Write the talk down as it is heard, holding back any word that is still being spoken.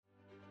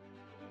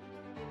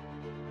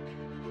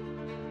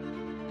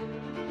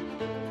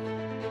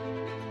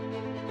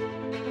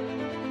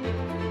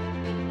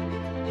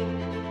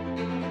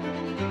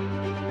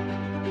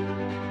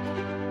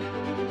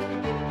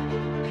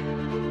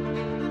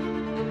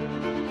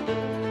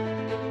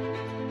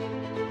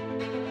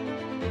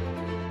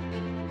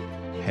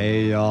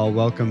Hey y'all,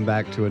 welcome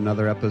back to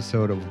another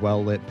episode of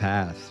Well Lit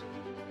Path.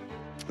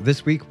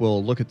 This week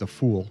we'll look at the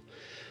fool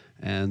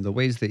and the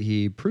ways that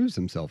he proves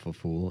himself a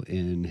fool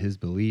in his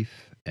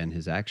belief and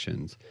his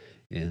actions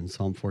in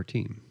Psalm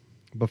 14.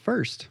 But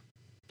first,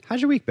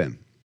 how's your week been?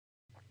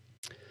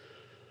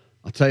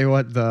 I'll tell you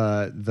what,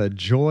 the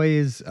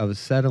joys of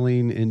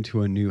settling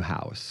into a new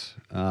house,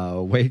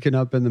 waking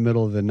up in the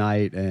middle of the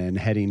night and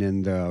heading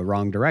in the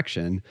wrong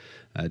direction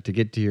to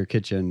get to your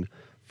kitchen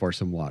for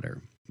some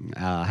water.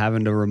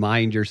 Having to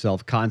remind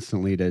yourself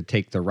constantly to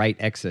take the right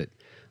exit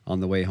on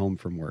the way home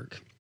from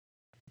work.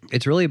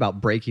 It's really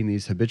about breaking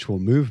these habitual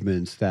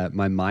movements that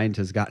my mind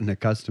has gotten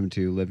accustomed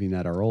to living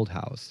at our old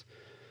house.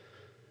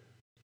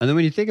 And then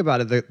when you think about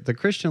it, the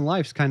Christian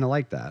life's kind of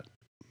like that.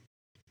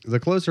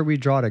 The closer we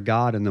draw to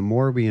God and the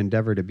more we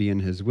endeavor to be in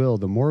His will,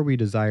 the more we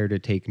desire to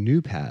take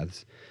new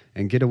paths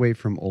and get away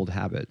from old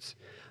habits,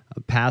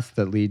 paths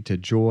that lead to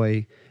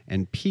joy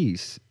and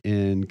peace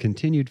in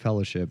continued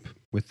fellowship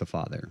with the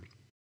Father.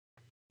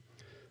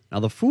 Now,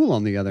 the fool,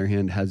 on the other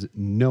hand, has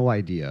no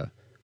idea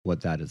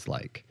what that is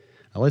like.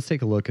 Now, let's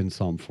take a look in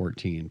Psalm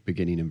 14,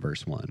 beginning in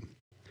verse 1.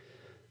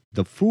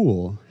 The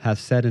fool hath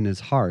said in his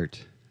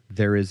heart,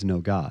 there is no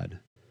God.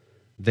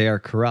 They are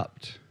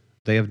corrupt.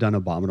 They have done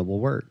abominable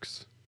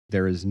works.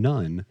 There is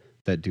none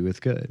that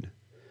doeth good.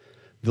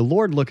 The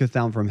Lord looketh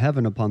down from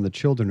heaven upon the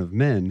children of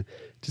men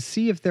to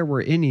see if there were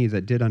any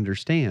that did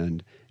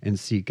understand and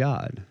seek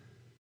God.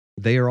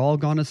 They are all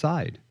gone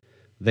aside.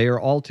 They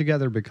are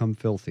altogether become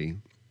filthy.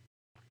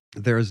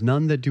 There is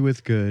none that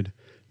doeth good,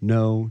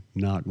 no,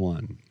 not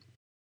one.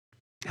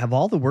 Have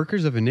all the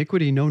workers of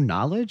iniquity no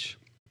knowledge?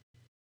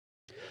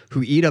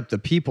 Who eat up the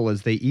people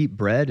as they eat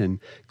bread and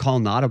call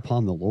not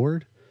upon the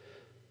Lord?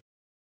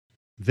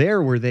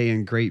 There were they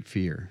in great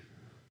fear.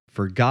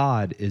 For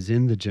God is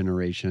in the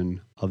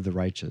generation of the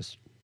righteous.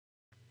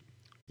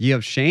 Ye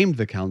have shamed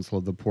the counsel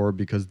of the poor,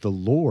 because the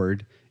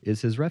Lord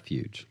is his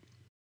refuge.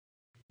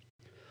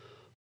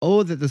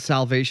 Oh, that the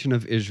salvation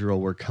of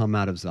Israel were come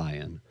out of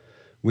Zion.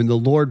 When the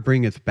Lord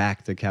bringeth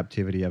back the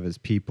captivity of his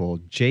people,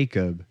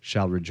 Jacob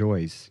shall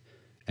rejoice,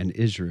 and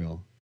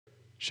Israel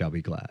shall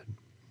be glad.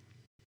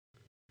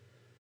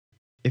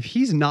 If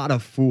he's not a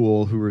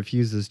fool who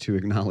refuses to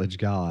acknowledge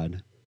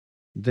God,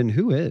 then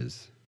who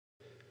is?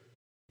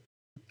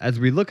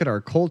 As we look at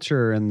our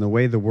culture and the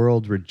way the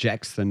world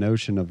rejects the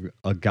notion of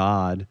a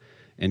God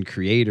and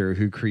creator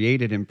who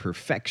created in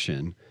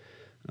perfection,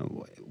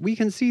 we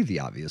can see the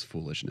obvious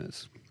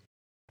foolishness.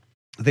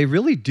 They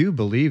really do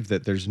believe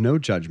that there's no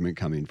judgment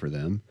coming for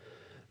them,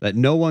 that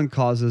no one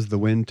causes the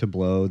wind to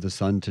blow, the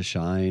sun to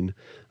shine,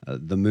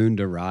 the moon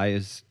to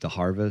rise, the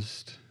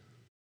harvest,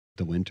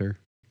 the winter.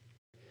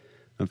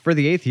 And for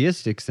the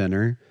atheistic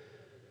center,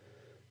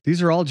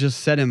 these are all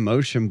just set in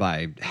motion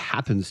by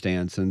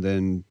happenstance and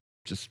then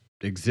just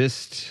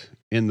exist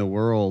in the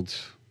world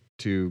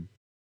to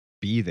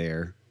be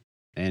there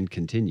and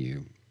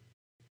continue.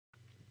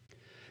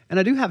 And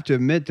I do have to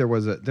admit, there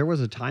was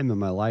a time in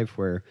my life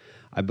where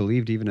I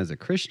believed, even as a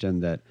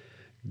Christian, that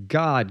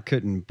God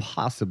couldn't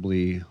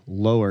possibly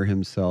lower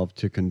himself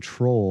to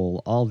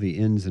control all the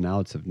ins and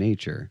outs of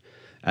nature,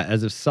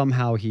 as if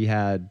somehow he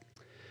had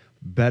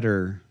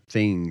better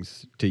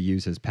things to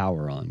use his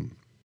power on.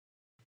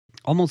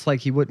 Almost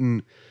like he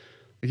wouldn't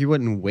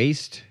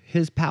waste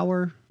his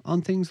power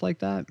on things like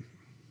that.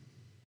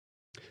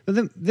 But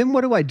then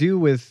what do I do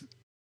with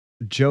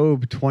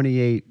Job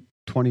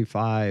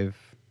 28:25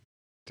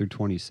 through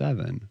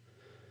 27?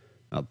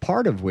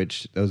 Part of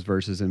which, those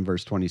verses in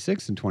verse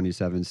 26 and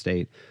 27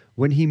 state,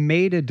 when he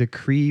made a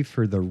decree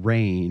for the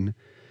rain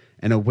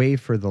and a way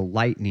for the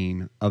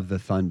lightning of the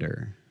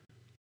thunder,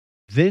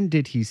 then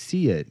did he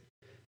see it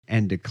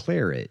and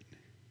declare it.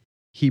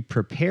 He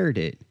prepared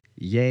it,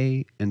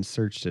 yea, and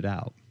searched it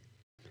out.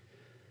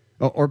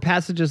 Or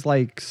passages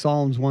like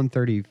Psalms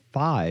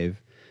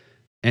 135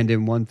 and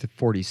in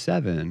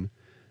 147,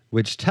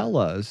 which tell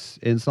us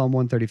in Psalm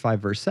 135,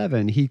 verse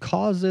 7, he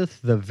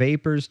causeth the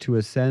vapors to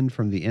ascend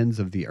from the ends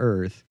of the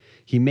earth.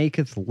 He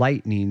maketh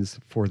lightnings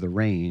for the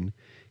rain.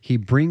 He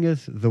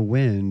bringeth the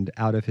wind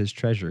out of his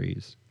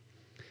treasuries.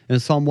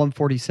 And Psalm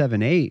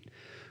 147, 8,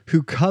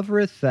 who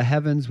covereth the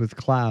heavens with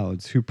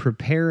clouds, who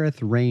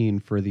prepareth rain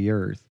for the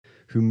earth,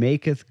 who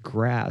maketh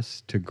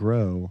grass to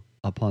grow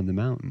upon the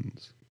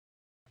mountains.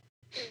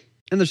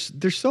 And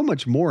there's so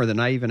much more than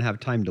I even have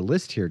time to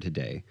list here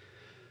today.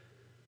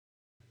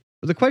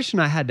 But the question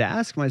I had to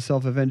ask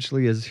myself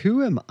eventually is,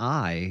 who am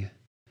I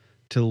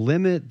to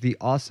limit the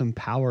awesome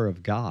power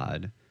of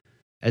God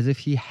as if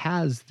he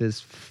has this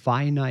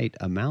finite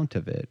amount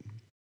of it?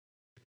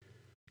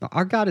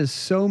 Our God is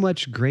so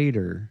much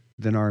greater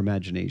than our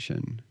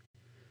imagination.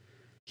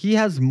 He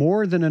has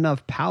more than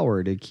enough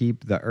power to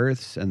keep the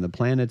earths and the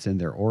planets in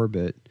their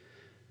orbit,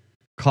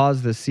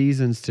 cause the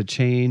seasons to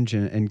change,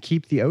 and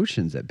keep the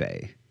oceans at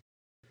bay.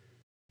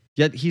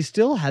 Yet he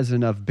still has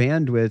enough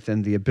bandwidth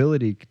and the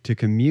ability to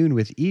commune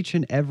with each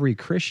and every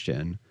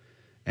Christian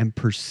and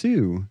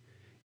pursue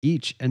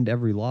each and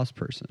every lost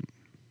person.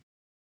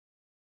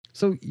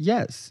 So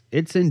yes,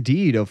 it's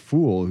indeed a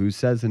fool who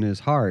says in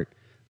his heart,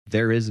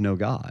 there is no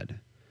God.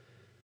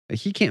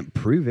 He can't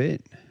prove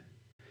it.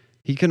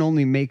 He can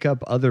only make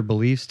up other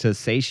beliefs to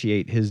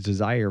satiate his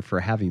desire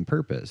for having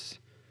purpose.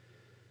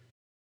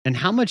 And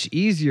how much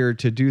easier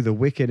to do the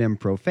wicked and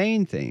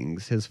profane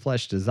things his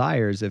flesh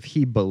desires if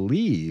he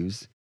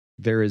believes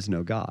there is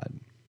no God.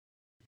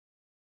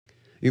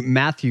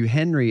 Matthew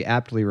Henry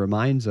aptly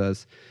reminds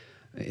us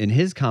in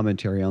his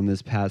commentary on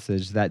this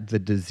passage that the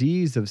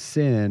disease of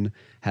sin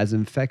has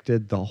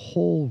infected the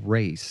whole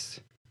race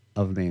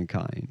of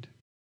mankind.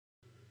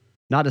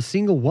 Not a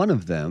single one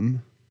of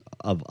them,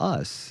 of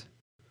us,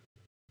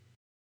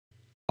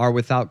 are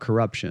without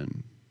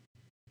corruption.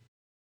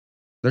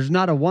 There's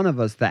not a one of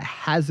us that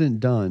hasn't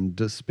done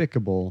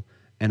despicable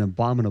and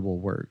abominable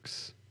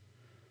works.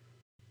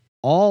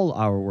 All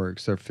our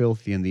works are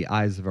filthy in the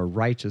eyes of a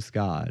righteous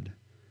God,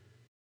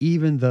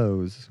 even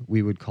those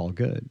we would call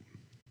good.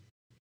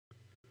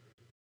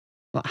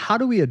 Well, how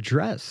do we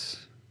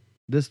address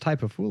this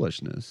type of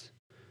foolishness?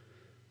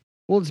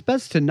 Well, it's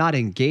best to not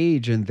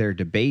engage in their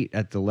debate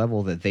at the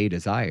level that they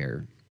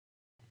desire.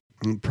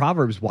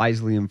 Proverbs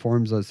wisely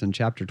informs us in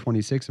chapter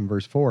 26 and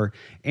verse 4,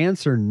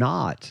 "Answer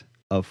not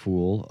a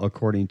fool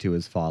according to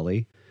his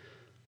folly,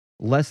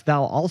 lest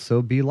thou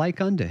also be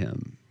like unto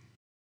him."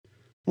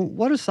 Well,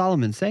 what is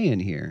Solomon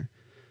saying here?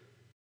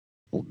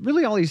 Well,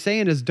 really all he's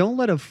saying is don't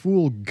let a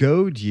fool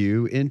goad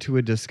you into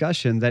a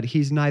discussion that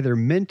he's neither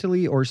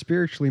mentally or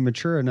spiritually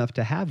mature enough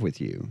to have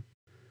with you.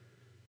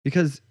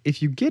 Because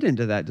if you get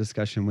into that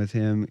discussion with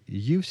him,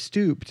 you've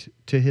stooped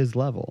to his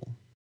level.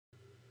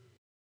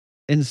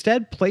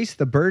 Instead, place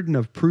the burden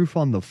of proof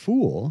on the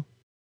fool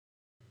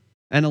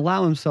and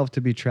allow himself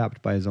to be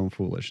trapped by his own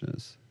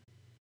foolishness.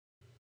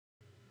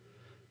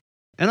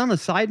 And on a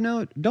side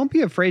note, don't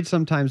be afraid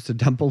sometimes to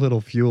dump a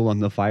little fuel on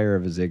the fire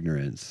of his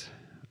ignorance.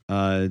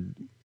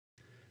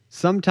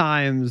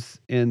 Sometimes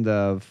in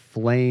the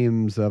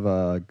flames of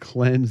a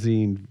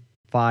cleansing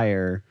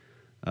fire,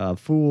 a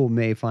fool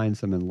may find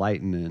some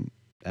enlightenment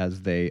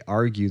as they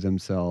argue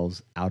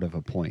themselves out of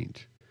a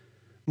point.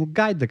 Well,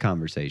 guide the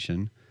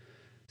conversation,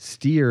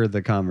 steer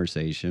the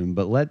conversation,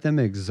 but let them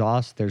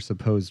exhaust their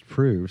supposed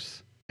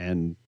proofs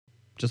and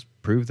just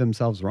prove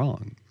themselves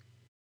wrong.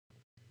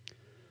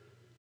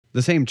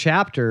 The same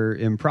chapter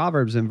in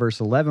Proverbs in verse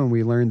 11,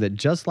 we learn that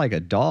just like a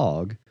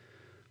dog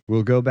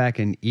will go back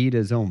and eat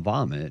his own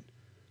vomit,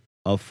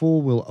 a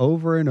fool will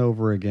over and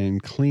over again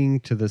cling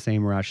to the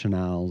same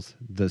rationales,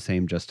 the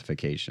same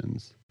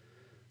justifications.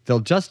 They'll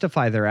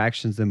justify their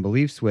actions and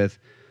beliefs with,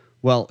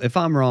 well, if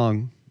I'm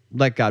wrong,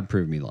 let God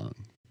prove me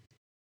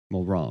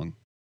wrong.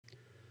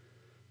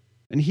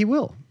 And he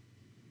will.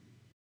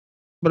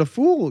 But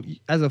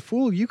as a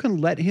fool, you can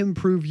let him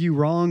prove you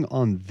wrong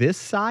on this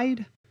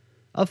side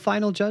of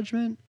final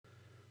judgment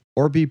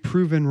or be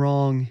proven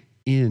wrong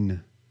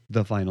in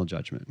the final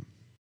judgment.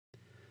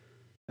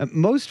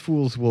 Most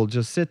fools will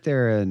just sit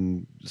there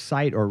and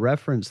cite or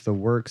reference the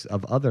works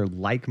of other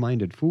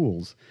like-minded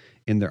fools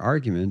in their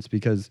arguments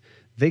because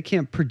they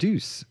can't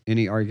produce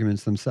any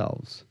arguments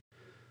themselves.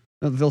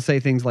 They'll say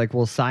things like,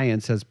 well,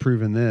 science has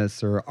proven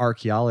this or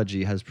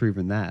archaeology has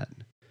proven that.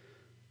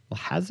 Well,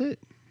 has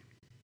it?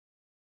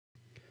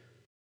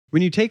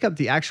 When you take up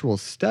the actual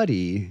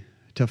study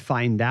to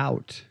find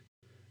out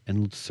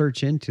and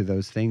search into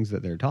those things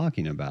that they're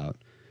talking about,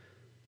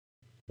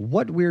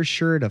 what we're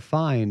sure to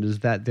find is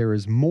that there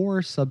is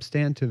more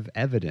substantive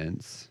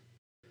evidence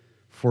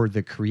for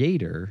the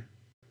Creator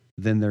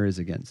than there is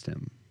against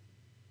him.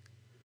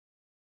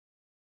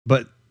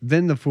 But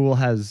then the fool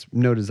has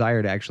no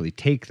desire to actually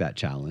take that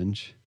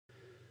challenge.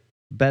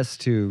 Best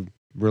to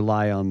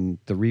rely on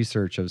the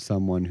research of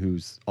someone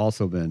who's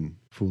also been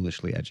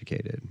foolishly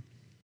educated.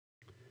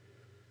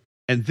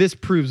 And this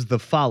proves the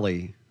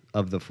folly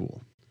of the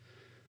fool.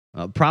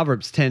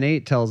 Proverbs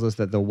 10:8 tells us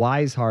that the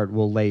wise heart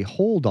will lay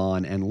hold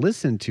on and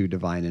listen to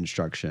divine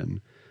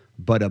instruction,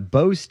 but a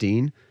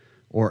boasting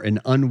or an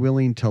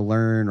unwilling to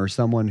learn or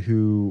someone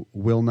who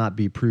will not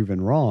be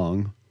proven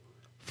wrong,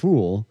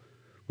 fool,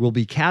 will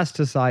be cast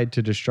aside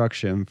to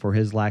destruction for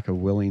his lack of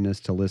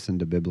willingness to listen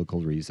to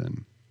biblical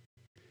reason.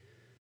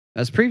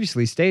 As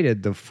previously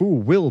stated, the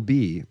fool will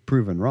be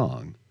proven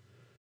wrong,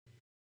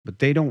 but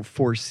they don't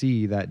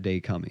foresee that day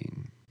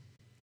coming.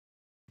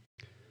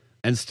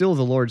 And still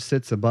the Lord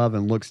sits above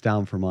and looks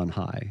down from on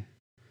high.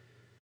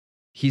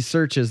 He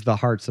searches the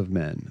hearts of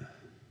men.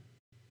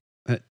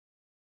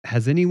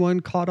 Has anyone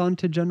caught on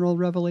to general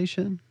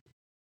revelation?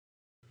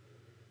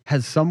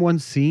 Has someone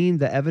seen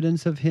the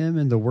evidence of him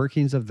in the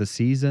workings of the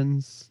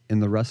seasons, in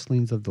the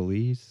rustlings of the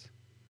leaves?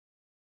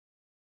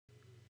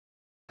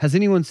 Has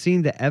anyone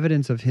seen the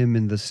evidence of him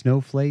in the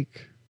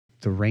snowflake,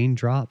 the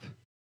raindrop,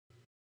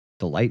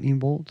 the lightning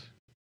bolt?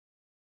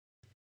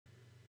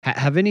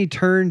 Have any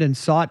turned and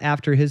sought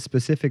after his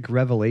specific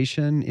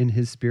revelation in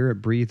his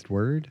spirit-breathed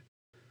word?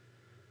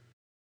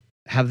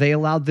 Have they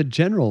allowed the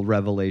general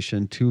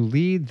revelation to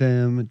lead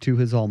them to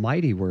his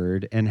almighty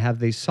word, and have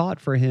they sought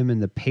for him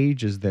in the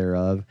pages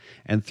thereof,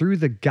 and through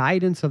the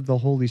guidance of the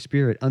Holy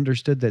Spirit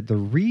understood that the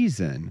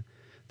reason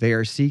they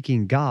are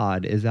seeking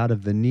God is out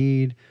of the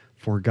need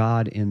for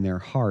God in their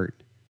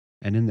heart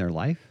and in their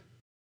life?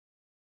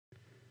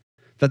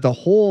 That the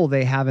hole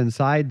they have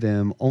inside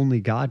them only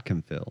God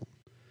can fill.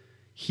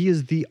 He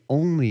is the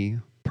only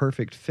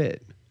perfect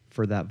fit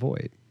for that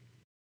void.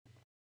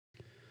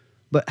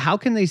 But how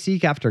can they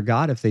seek after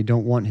God if they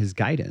don't want his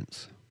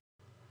guidance?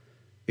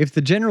 If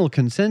the general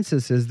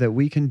consensus is that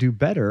we can do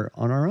better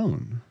on our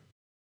own?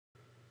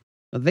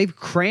 They've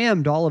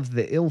crammed all of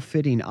the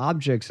ill-fitting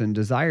objects and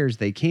desires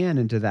they can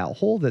into that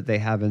hole that they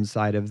have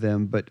inside of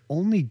them, but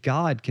only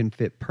God can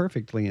fit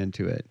perfectly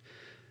into it.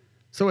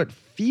 So it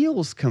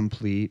feels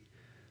complete,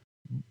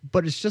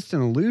 but it's just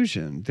an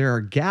illusion. There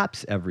are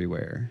gaps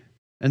everywhere.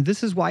 And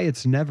this is why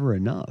it's never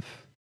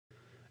enough.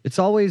 It's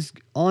always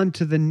on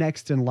to the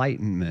next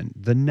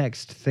enlightenment, the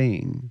next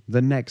thing,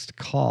 the next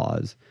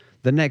cause,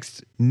 the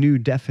next new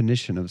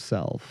definition of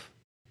self.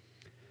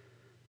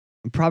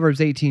 Proverbs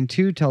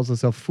 18:2 tells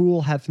us, "A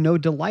fool hath no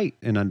delight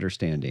in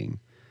understanding,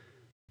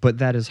 but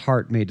that his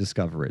heart may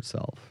discover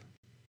itself."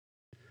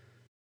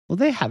 Well,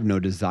 they have no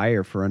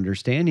desire for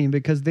understanding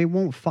because they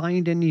won't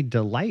find any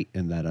delight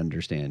in that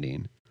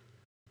understanding.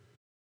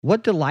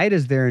 What delight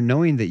is there in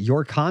knowing that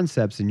your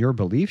concepts and your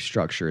belief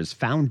structure is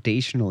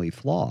foundationally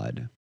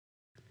flawed?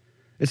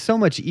 It's so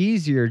much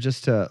easier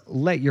just to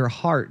let your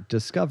heart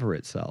discover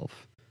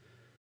itself.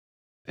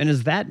 And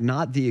is that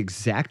not the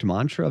exact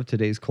mantra of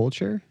today's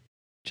culture?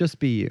 Just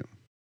be you.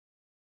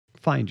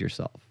 Find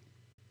yourself.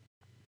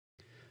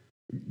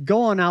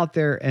 Go on out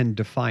there and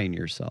define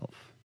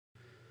yourself.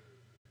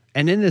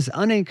 And in this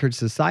unanchored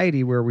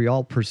society where we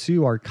all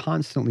pursue our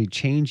constantly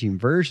changing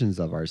versions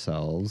of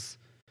ourselves,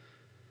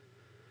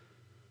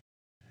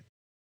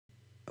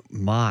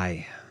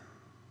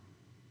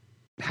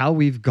 how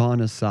we've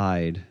gone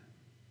aside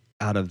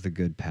out of the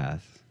good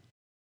path,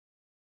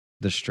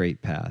 the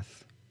straight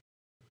path,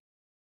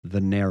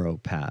 the narrow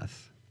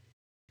path.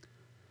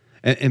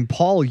 And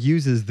Paul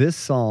uses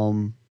this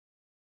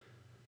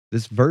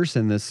verse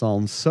in this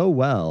psalm so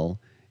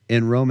well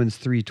in Romans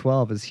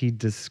 3:12 as he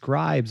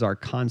describes our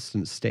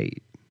constant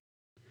state.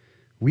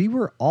 We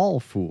were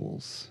all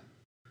fools.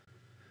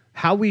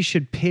 How we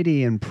should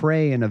pity and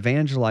pray and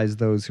evangelize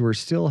those who are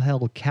still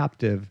held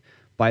captive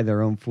by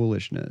their own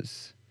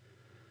foolishness.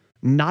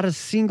 Not a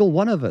single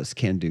one of us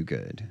can do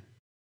good.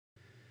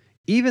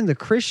 Even the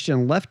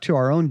Christian left to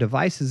our own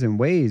devices and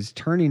ways,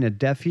 turning a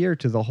deaf ear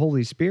to the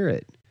Holy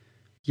Spirit.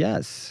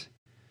 Yes,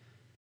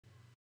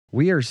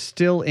 we are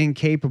still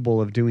incapable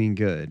of doing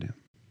good,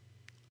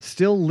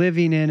 still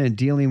living in and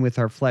dealing with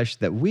our flesh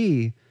that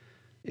we,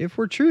 if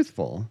we're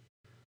truthful,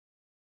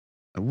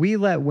 we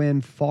let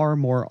win far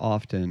more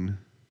often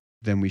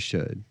than we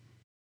should.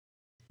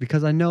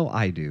 Because I know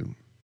I do.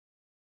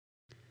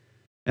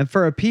 And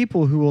for a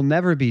people who will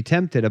never be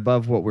tempted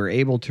above what we're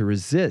able to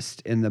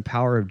resist in the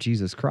power of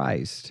Jesus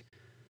Christ,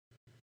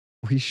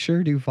 we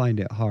sure do find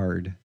it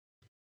hard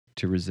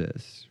to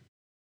resist.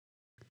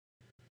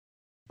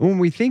 When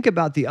we think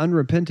about the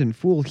unrepentant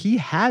fool, he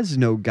has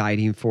no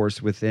guiding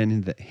force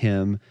within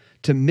him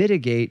to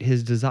mitigate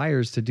his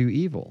desires to do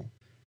evil,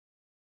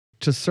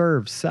 to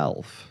serve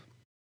self.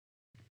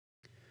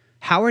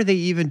 How are they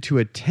even to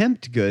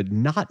attempt good,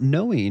 not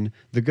knowing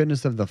the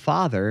goodness of the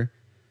Father,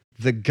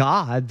 the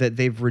God that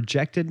they've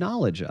rejected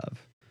knowledge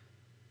of?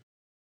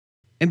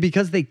 And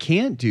because they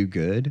can't do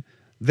good,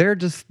 they're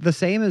just the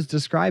same as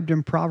described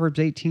in Proverbs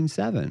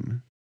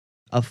 18:7.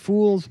 A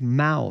fool's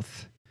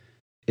mouth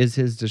is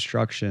his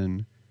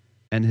destruction,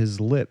 and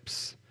his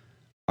lips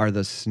are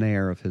the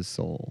snare of his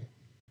soul.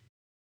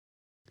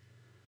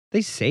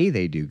 They say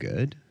they do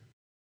good.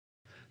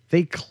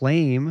 They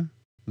claim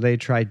they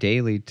try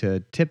daily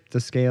to tip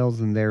the scales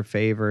in their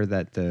favor,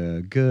 that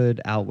the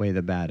good outweigh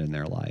the bad in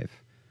their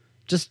life.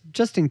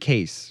 Just in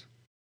case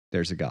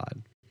there's a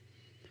God.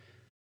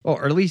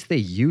 Or at least they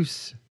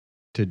used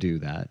to do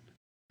that.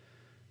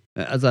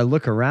 As I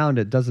look around,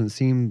 it doesn't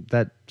seem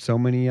that so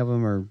many of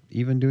them are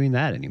even doing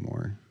that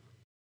anymore.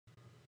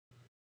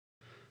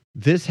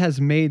 This has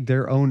made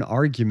their own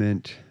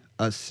argument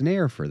a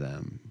snare for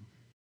them.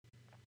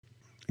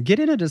 Get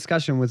in a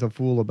discussion with a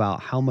fool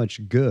about how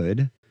much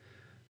good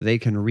they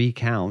can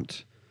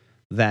recount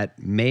that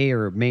may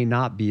or may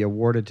not be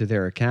awarded to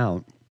their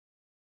account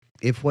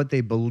if what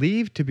they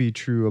believe to be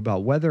true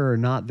about whether or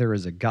not there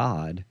is a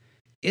God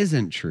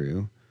isn't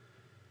true,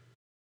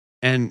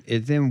 and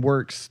it then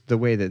works the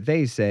way that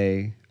they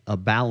say, a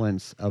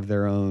balance of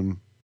their own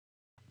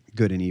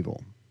good and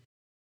evil.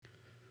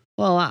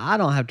 Well, I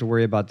don't have to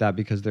worry about that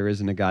because there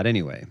isn't a God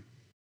anyway.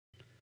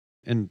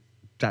 And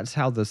that's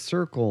how the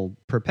circle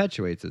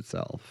perpetuates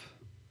itself.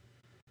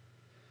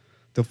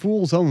 The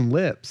fool's own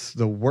lips,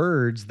 the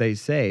words they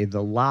say,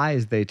 the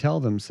lies they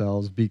tell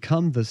themselves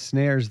become the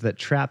snares that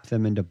trap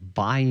them into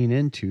buying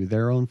into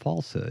their own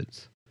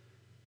falsehoods,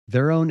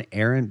 their own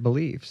errant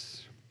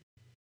beliefs.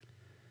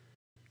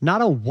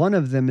 Not a one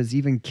of them is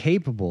even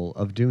capable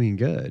of doing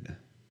good.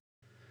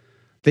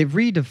 They've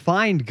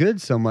redefined good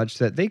so much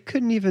that they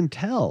couldn't even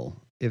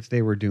tell if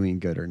they were doing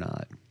good or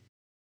not.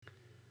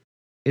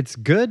 It's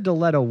good to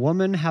let a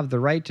woman have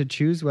the right to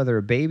choose whether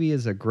a baby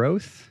is a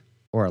growth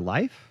or a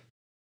life.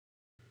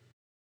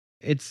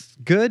 It's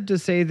good to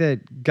say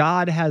that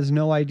God has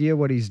no idea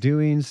what he's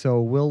doing,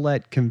 so we'll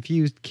let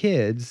confused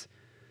kids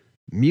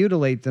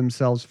mutilate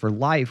themselves for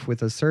life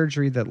with a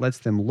surgery that lets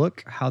them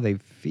look how they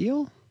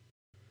feel.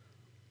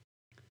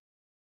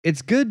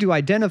 It's good to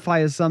identify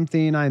as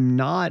something I'm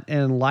not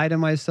and lie to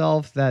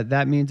myself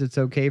that means it's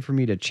okay for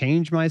me to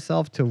change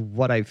myself to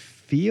what I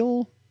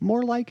feel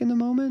more like in the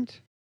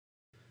moment.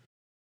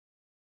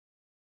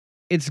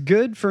 It's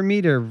good for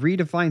me to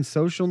redefine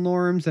social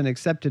norms and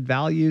accepted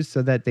values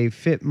so that they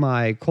fit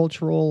my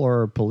cultural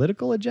or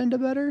political agenda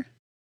better.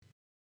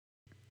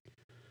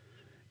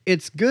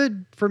 It's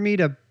good for me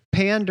to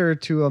pander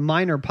to a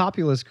minor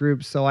populist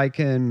group so I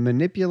can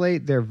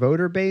manipulate their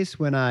voter base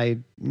when I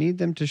need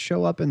them to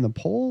show up in the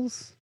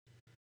polls.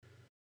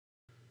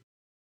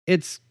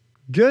 It's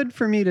good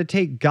for me to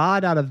take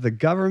God out of the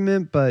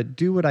government, but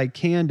do what I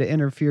can to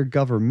interfere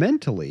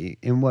governmentally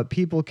in what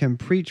people can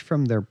preach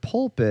from their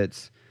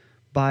pulpits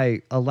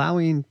by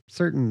allowing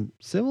certain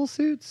civil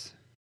suits.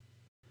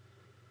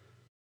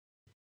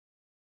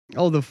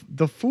 Oh,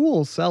 the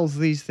fool sells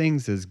these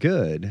things as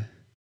good.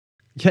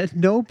 Yet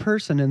no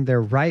person in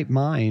their right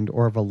mind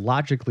or of a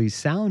logically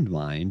sound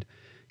mind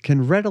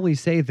can readily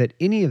say that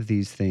any of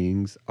these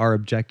things are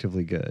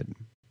objectively good.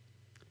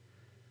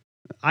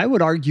 I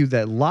would argue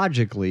that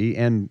logically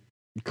and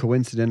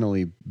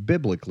coincidentally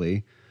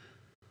biblically,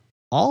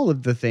 all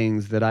of the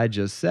things that I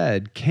just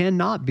said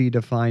cannot be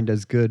defined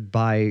as good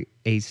by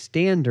a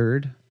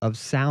standard of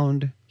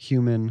sound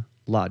human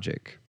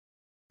logic.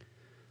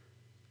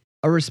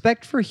 A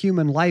respect for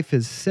human life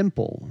is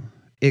simple.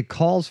 It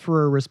calls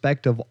for a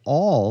respect of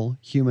all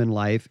human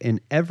life in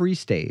every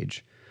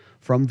stage,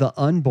 from the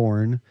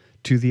unborn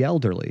to the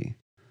elderly.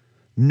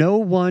 No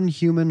one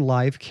human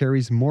life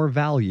carries more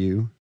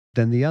value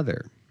than the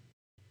other.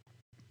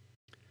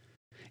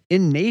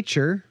 In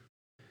nature,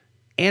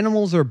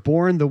 animals are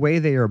born the way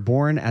they are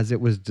born as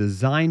it was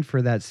designed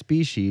for that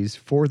species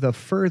for the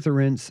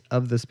furtherance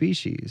of the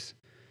species.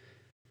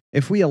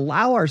 If we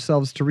allow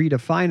ourselves to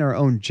redefine our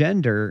own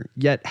gender,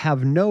 yet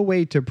have no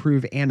way to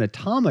prove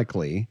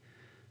anatomically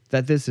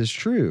that this is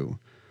true,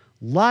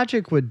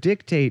 logic would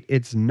dictate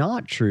it's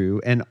not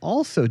true and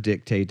also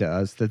dictate to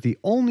us that the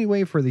only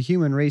way for the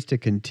human race to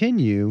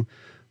continue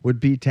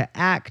would be to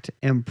act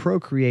and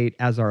procreate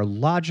as our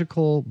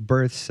logical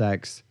birth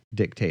sex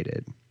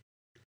dictated.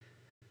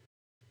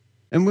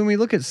 And when we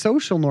look at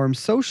social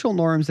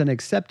norms and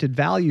accepted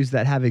values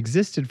that have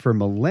existed for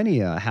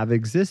millennia have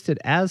existed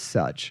as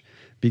such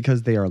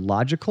because they are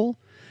logical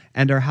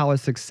and are how a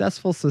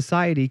successful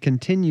society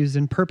continues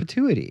in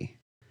perpetuity.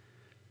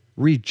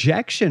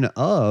 Rejection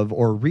of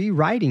or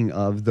rewriting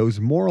of those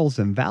morals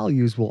and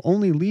values will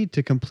only lead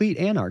to complete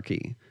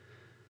anarchy.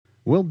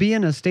 We'll be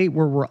in a state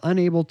where we're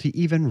unable to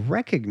even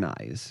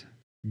recognize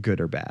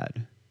good or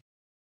bad.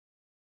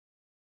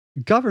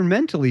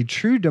 Governmentally,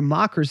 true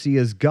democracy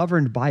is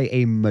governed by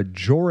a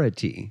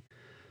majority.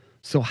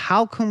 So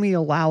how can we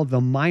allow the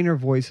minor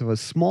voice of a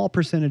small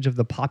percentage of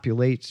the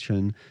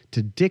population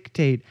to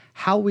dictate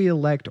how we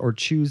elect or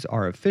choose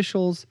our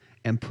officials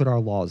and put our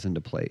laws into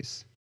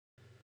place?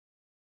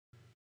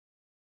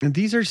 And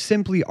these are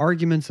simply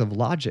arguments of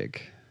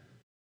logic.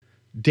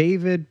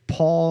 David,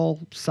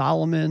 Paul,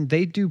 Solomon,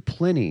 they do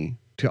plenty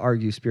to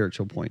argue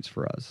spiritual points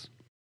for us.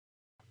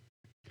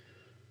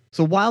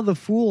 So while the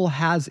fool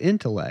has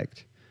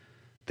intellect,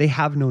 they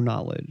have no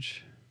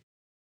knowledge.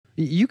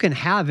 You can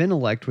have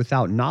intellect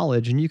without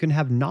knowledge, and you can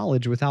have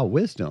knowledge without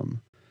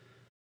wisdom.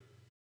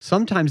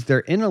 Sometimes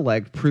their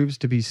intellect proves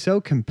to be so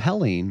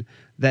compelling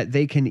that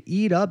they can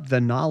eat up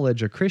the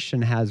knowledge a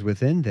Christian has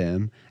within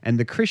them, and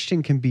the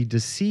Christian can be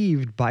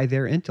deceived by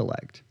their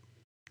intellect.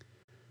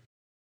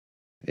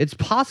 It's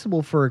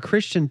possible for a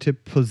Christian to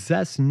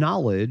possess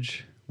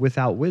knowledge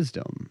without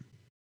wisdom.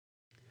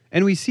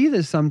 And we see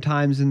this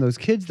sometimes in those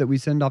kids that we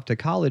send off to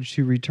college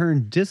who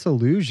return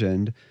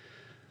disillusioned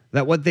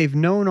that what they've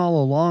known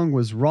all along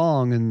was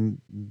wrong, and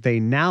they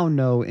now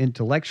know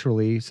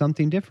intellectually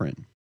something different,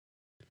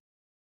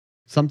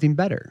 something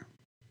better.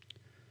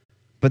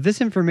 But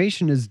this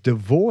information is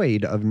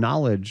devoid of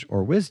knowledge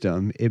or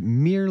wisdom. It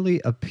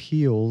merely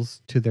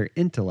appeals to their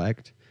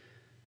intellect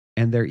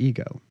and their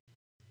ego.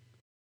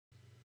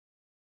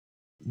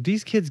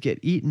 These kids get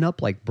eaten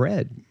up like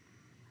bread.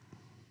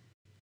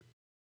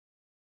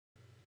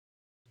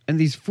 And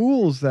these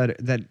fools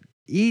that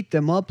eat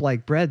them up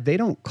like bread, they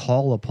don't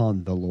call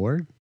upon the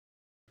Lord.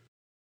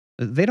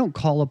 They don't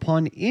call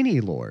upon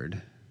any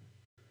Lord.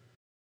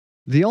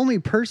 The only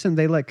person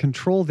they let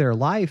control their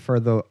life are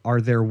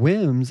their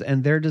whims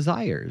and their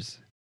desires.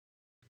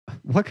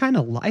 What kind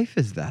of life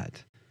is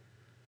that?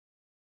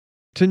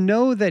 To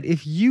know that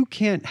if you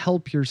can't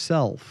help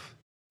yourself,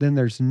 then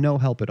there's no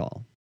help at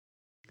all.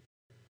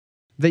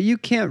 That you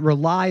can't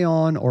rely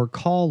on or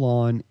call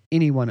on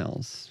anyone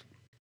else.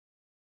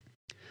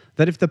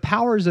 That if the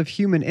powers of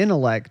human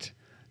intellect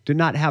do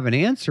not have an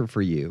answer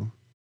for you,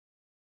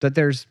 that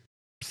there's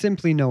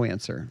simply no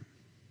answer.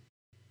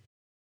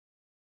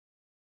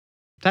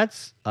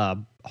 That's a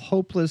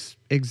hopeless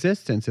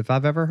existence if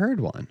I've ever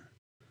heard one.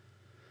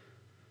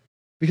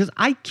 Because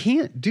I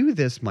can't do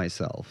this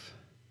myself.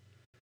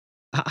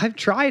 I've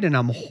tried and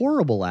I'm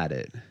horrible at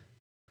it.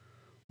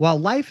 While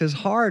life is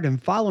hard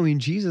and following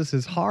Jesus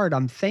is hard,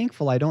 I'm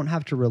thankful I don't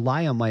have to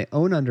rely on my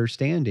own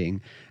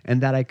understanding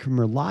and that I can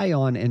rely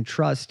on and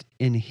trust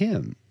in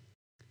Him.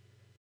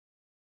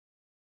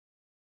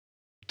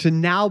 To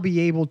now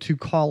be able to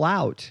call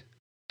out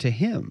to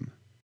Him.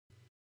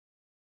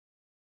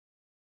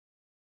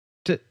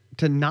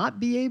 To not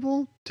be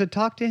able to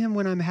talk to Him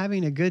when I'm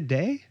having a good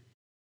day?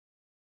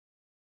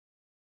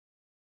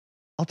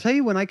 I'll tell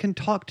you, when I can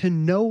talk to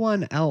no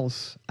one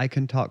else, I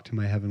can talk to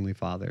my Heavenly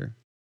Father.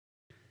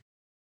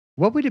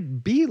 What would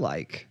it be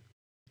like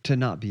to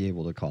not be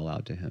able to call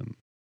out to Him?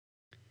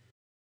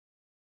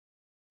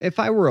 If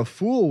I were a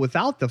fool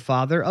without the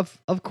Father,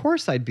 of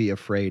course I'd be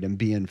afraid and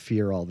be in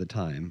fear all the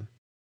time.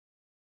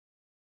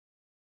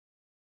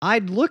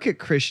 I'd look at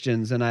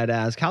Christians and I'd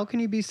ask, how can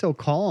you be so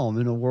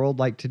calm in a world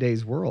like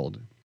today's world?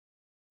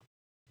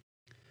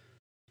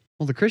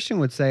 Well, the Christian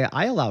would say,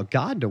 I allow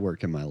God to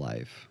work in my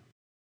life.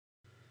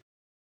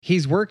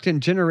 He's worked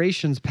in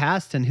generations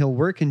past and He'll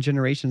work in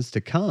generations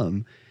to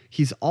come.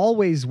 He's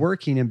always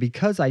working, and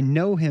because I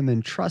know Him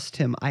and trust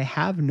Him, I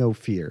have no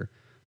fear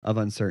of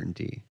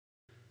uncertainty.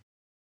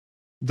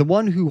 The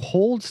one who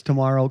holds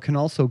tomorrow can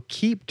also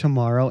keep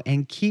tomorrow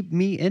and keep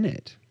me in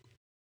it.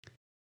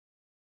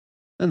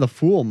 And the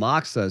fool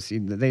mocks us.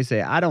 They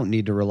say, I don't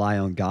need to rely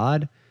on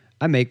God.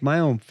 I make my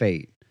own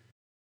fate,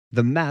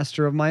 the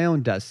master of my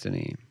own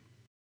destiny.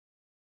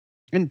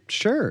 And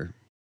sure,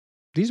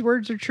 these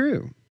words are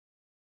true.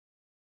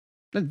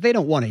 They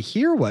don't want to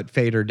hear what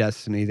fate or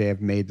destiny they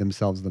have made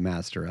themselves the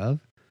master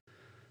of.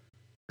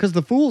 Because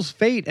the fool's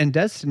fate and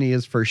destiny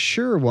is for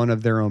sure one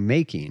of their own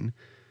making.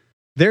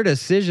 Their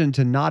decision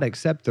to not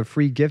accept the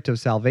free gift of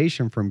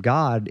salvation from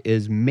God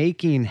is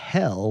making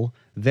hell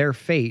their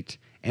fate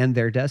and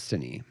their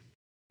destiny.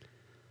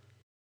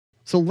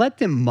 So let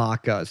them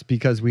mock us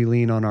because we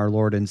lean on our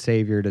Lord and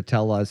Savior to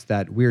tell us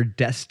that we're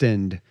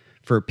destined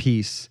for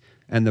peace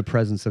and the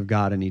presence of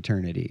God in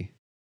eternity.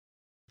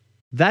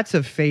 That's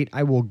a fate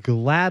I will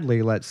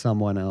gladly let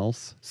someone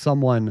else,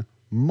 someone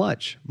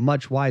much,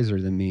 much wiser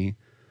than me,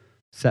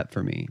 set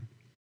for me.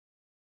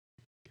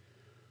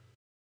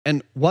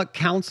 And what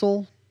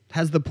counsel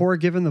has the poor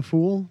given the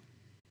fool?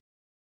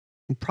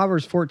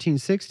 Proverbs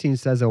 14:16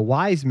 says, a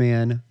wise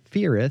man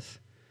feareth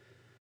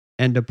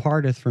and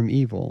departeth from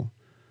evil,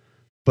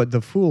 but the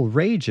fool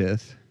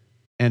rageth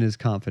and is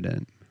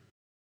confident.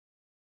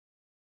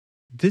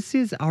 This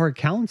is our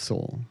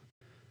counsel.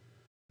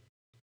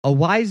 A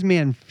wise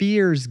man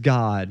fears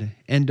God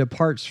and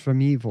departs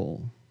from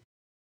evil.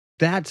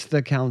 That's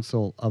the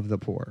counsel of the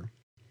poor.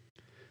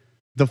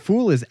 The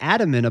fool is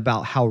adamant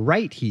about how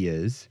right he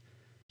is.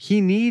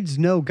 He needs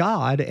no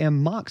God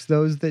and mocks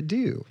those that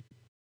do.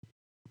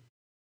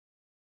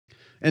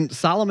 And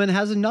Solomon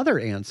has another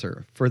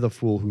answer for the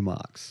fool who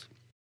mocks.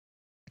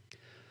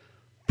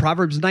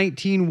 Proverbs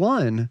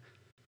 19:1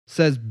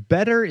 says,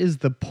 better is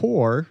the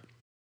poor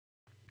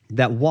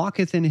that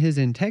walketh in his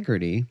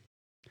integrity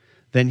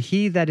than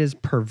he that is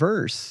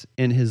perverse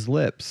in his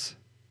lips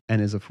and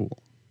is a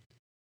fool.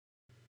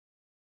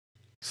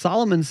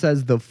 Solomon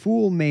says the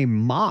fool may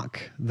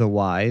mock the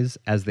wise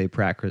as they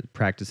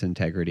practice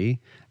integrity,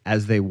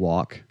 as they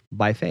walk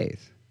by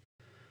faith.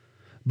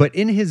 But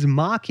in his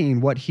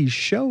mocking, what he's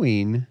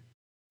showing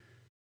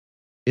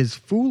is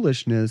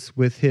foolishness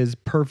with his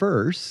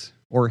perverse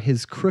or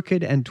his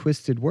crooked and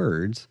twisted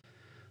words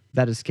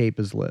that escape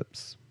his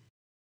lips.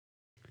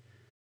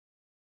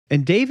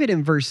 And David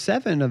in verse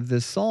 7 of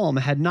this psalm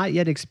had not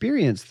yet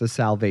experienced the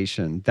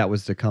salvation that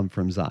was to come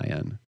from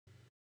Zion.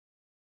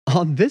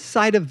 On this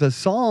side of the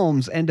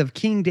Psalms and of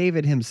King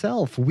David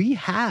himself, we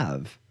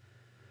have.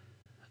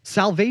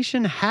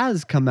 Salvation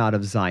has come out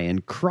of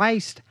Zion.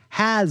 Christ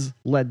has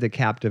led the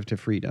captive to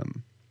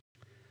freedom.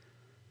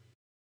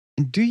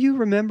 And do you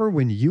remember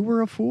when you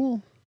were a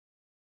fool?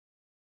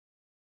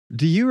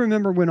 Do you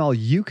remember when all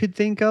you could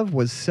think of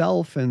was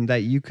self and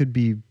that you could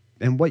be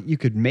and what you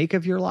could make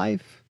of your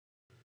life?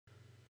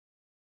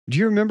 Do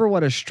you remember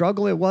what a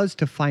struggle it was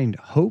to find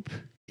hope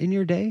in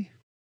your day?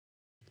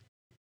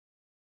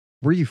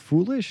 Were you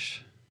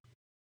foolish?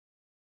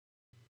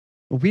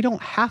 Well, we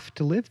don't have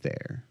to live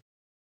there.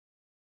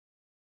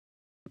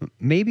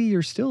 Maybe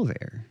you're still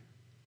there.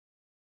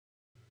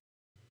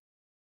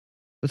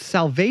 But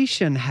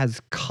salvation has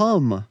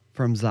come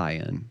from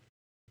Zion.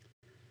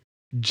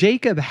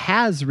 Jacob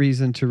has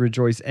reason to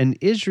rejoice, and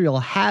Israel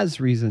has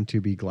reason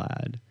to be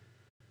glad.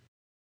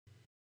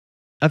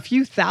 A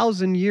few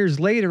thousand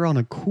years later, on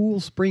a cool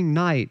spring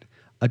night,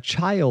 a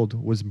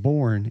child was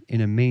born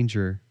in a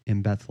manger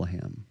in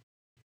Bethlehem.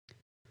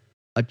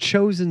 A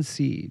chosen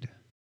seed,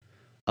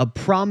 a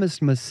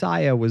promised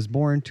Messiah was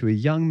born to a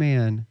young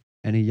man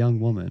and a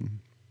young woman.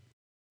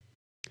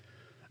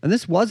 And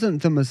this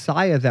wasn't the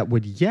Messiah that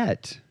would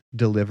yet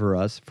deliver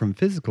us from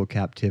physical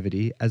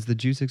captivity as the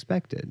Jews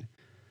expected.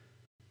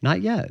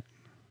 Not yet.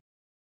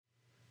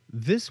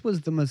 This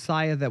was the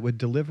Messiah that would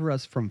deliver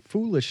us from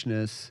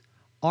foolishness,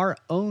 our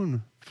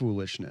own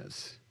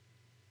foolishness.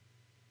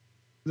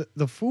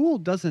 The fool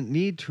doesn't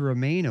need to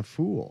remain a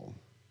fool.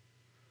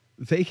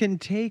 They can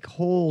take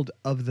hold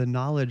of the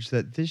knowledge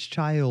that this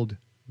child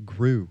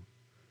grew.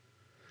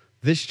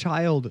 This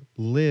child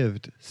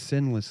lived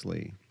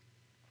sinlessly.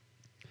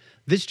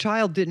 This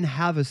child didn't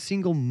have a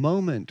single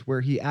moment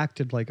where he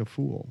acted like a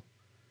fool.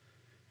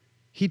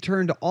 He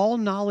turned all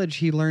knowledge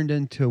he learned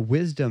into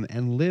wisdom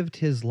and lived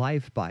his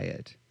life by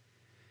it.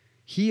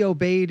 He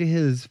obeyed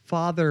his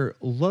father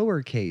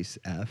lowercase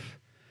f,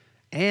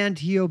 and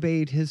he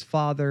obeyed his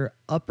father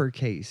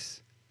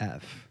uppercase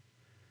f.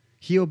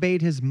 He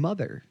obeyed his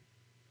mother.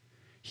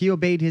 He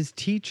obeyed his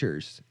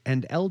teachers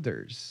and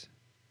elders.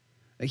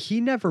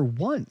 He never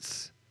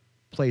once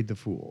played the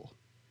fool.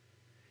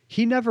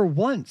 He never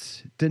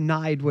once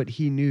denied what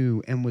he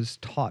knew and was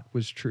taught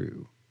was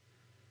true.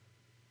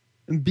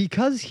 And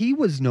because he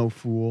was no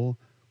fool,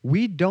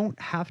 we don't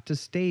have to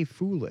stay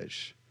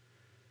foolish.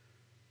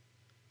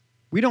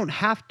 We don't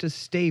have to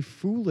stay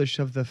foolish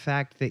of the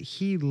fact that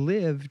he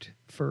lived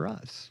for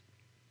us,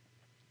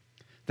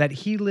 that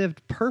he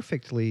lived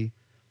perfectly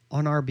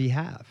on our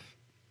behalf.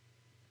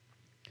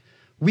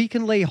 We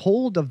can lay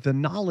hold of the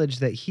knowledge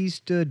that he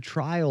stood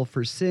trial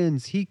for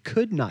sins he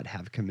could not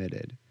have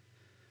committed,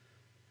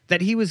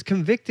 that he was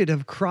convicted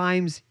of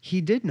crimes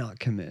he did not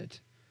commit,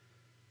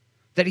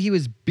 that he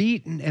was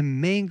beaten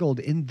and mangled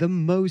in the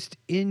most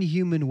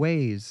inhuman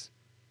ways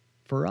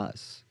for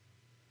us.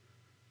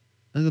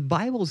 And the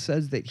Bible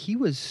says that he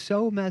was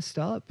so messed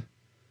up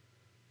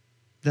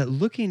that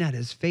looking at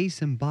his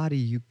face and body,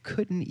 you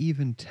couldn't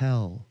even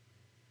tell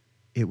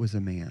it was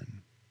a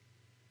man.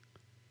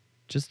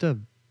 Just a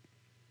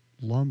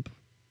lump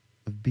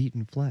of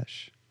beaten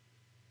flesh,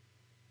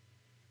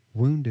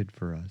 wounded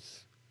for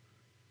us,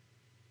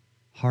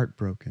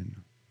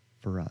 heartbroken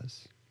for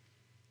us.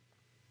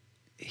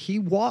 He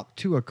walked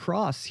to a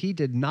cross he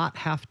did not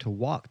have to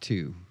walk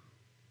to.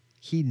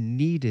 He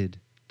needed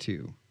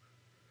to.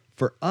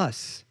 For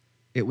us,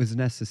 it was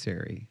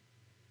necessary.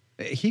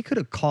 He could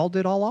have called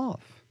it all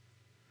off.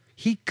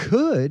 He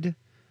could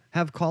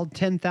have called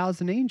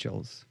 10,000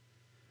 angels.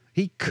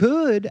 He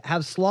could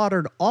have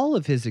slaughtered all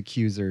of his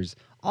accusers,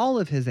 all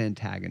of his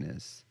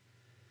antagonists.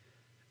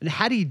 And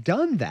had he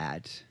done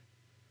that,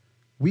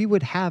 we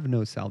would have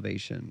no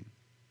salvation.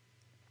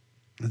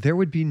 There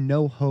would be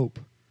no hope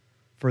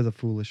for the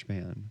foolish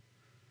man.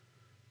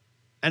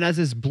 And as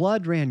his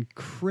blood ran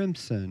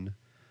crimson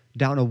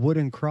down a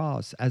wooden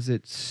cross, as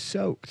it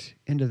soaked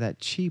into that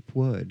cheap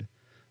wood,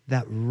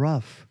 that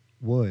rough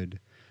wood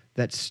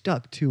that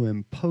stuck to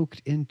him,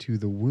 poked into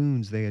the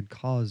wounds they had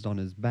caused on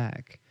his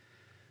back,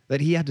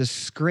 that he had to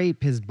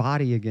scrape his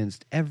body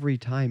against every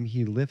time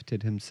he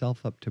lifted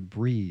himself up to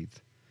breathe.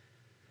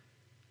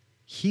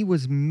 He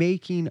was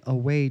making a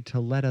way to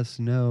let us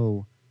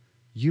know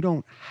you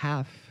don't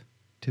have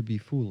to be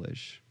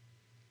foolish.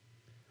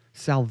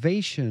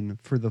 Salvation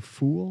for the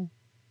fool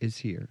is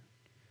here.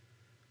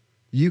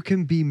 You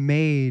can be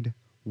made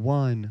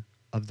one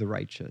of the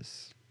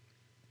righteous.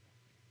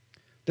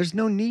 There's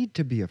no need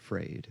to be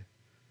afraid.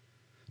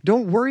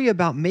 Don't worry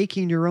about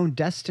making your own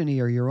destiny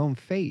or your own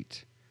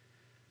fate.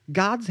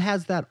 God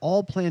has that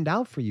all planned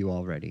out for you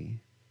already.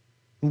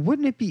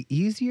 Wouldn't it be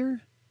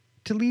easier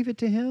to leave it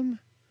to him?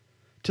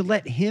 To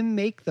let him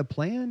make the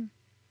plan?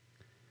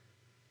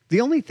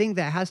 The only thing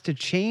that has to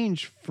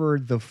change for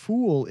the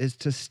fool is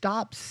to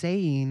stop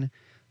saying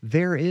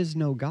there is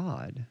no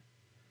God.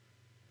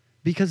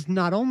 Because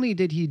not only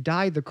did he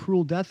die the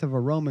cruel death of a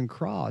Roman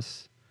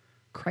cross,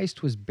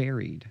 Christ was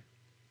buried.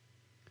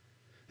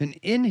 And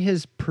in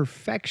his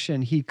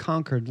perfection, he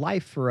conquered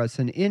life for us.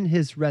 And in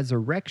his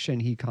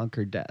resurrection, he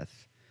conquered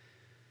death.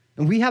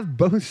 And we have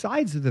both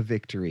sides of the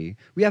victory.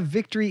 We have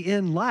victory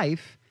in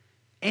life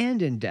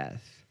and in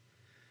death.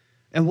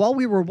 And while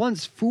we were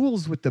once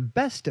fools with the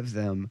best of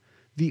them,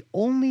 the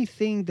only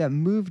thing that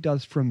moved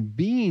us from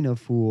being a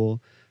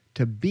fool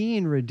to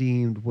being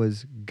redeemed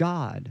was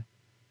God.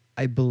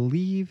 I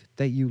believe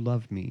that you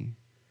love me.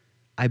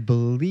 I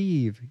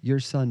believe your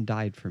son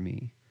died for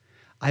me.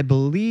 I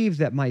believe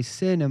that my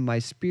sin and my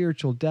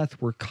spiritual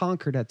death were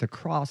conquered at the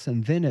cross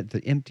and then at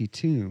the empty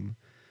tomb.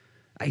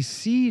 I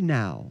see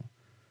now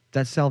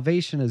that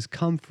salvation has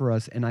come for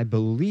us, and I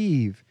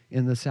believe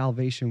in the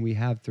salvation we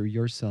have through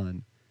your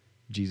son,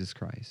 Jesus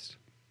Christ.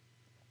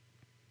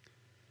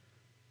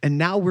 And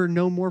now we're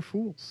no more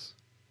fools.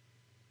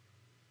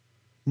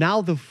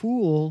 Now the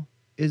fool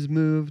is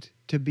moved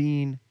to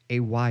being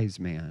a wise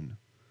man.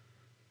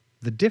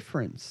 The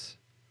difference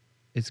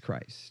is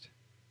Christ.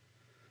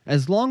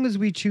 As long as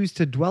we choose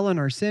to dwell in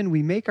our sin,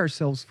 we make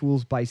ourselves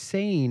fools by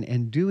saying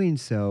and doing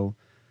so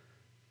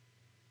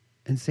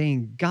and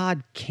saying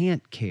God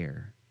can't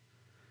care.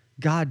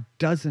 God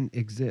doesn't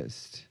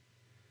exist.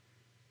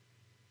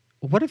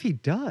 What if he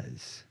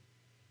does?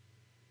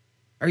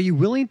 Are you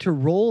willing to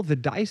roll the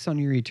dice on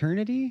your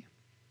eternity?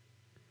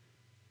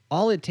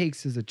 All it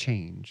takes is a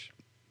change.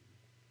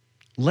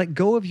 Let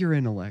go of your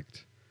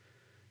intellect.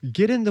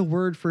 Get in the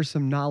Word for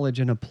some knowledge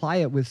and apply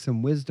it with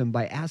some wisdom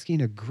by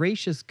asking a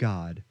gracious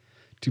God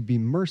to be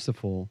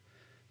merciful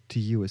to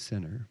you, a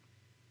sinner.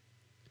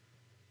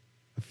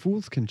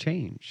 Fools can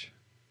change.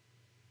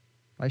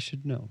 I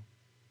should know.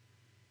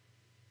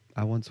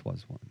 I once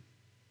was one.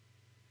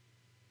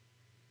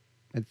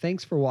 And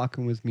thanks for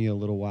walking with me a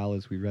little while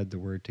as we read the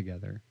word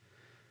together.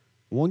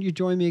 Won't you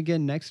join me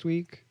again next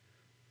week?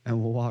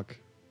 And we'll walk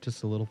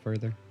just a little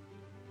further.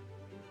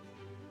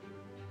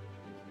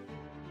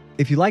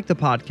 If you like the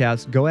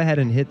podcast, go ahead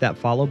and hit that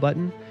follow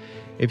button.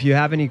 If you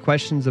have any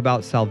questions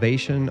about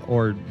salvation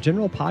or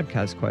general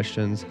podcast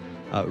questions,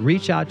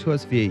 reach out to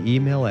us via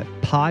email at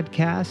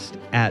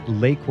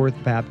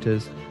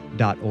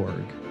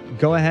podcast@lakeworthbaptist.org.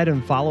 Go ahead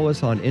and follow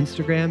us on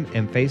Instagram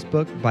and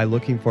Facebook by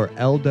looking for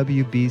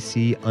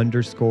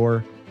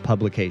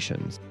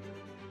LWBC_publications.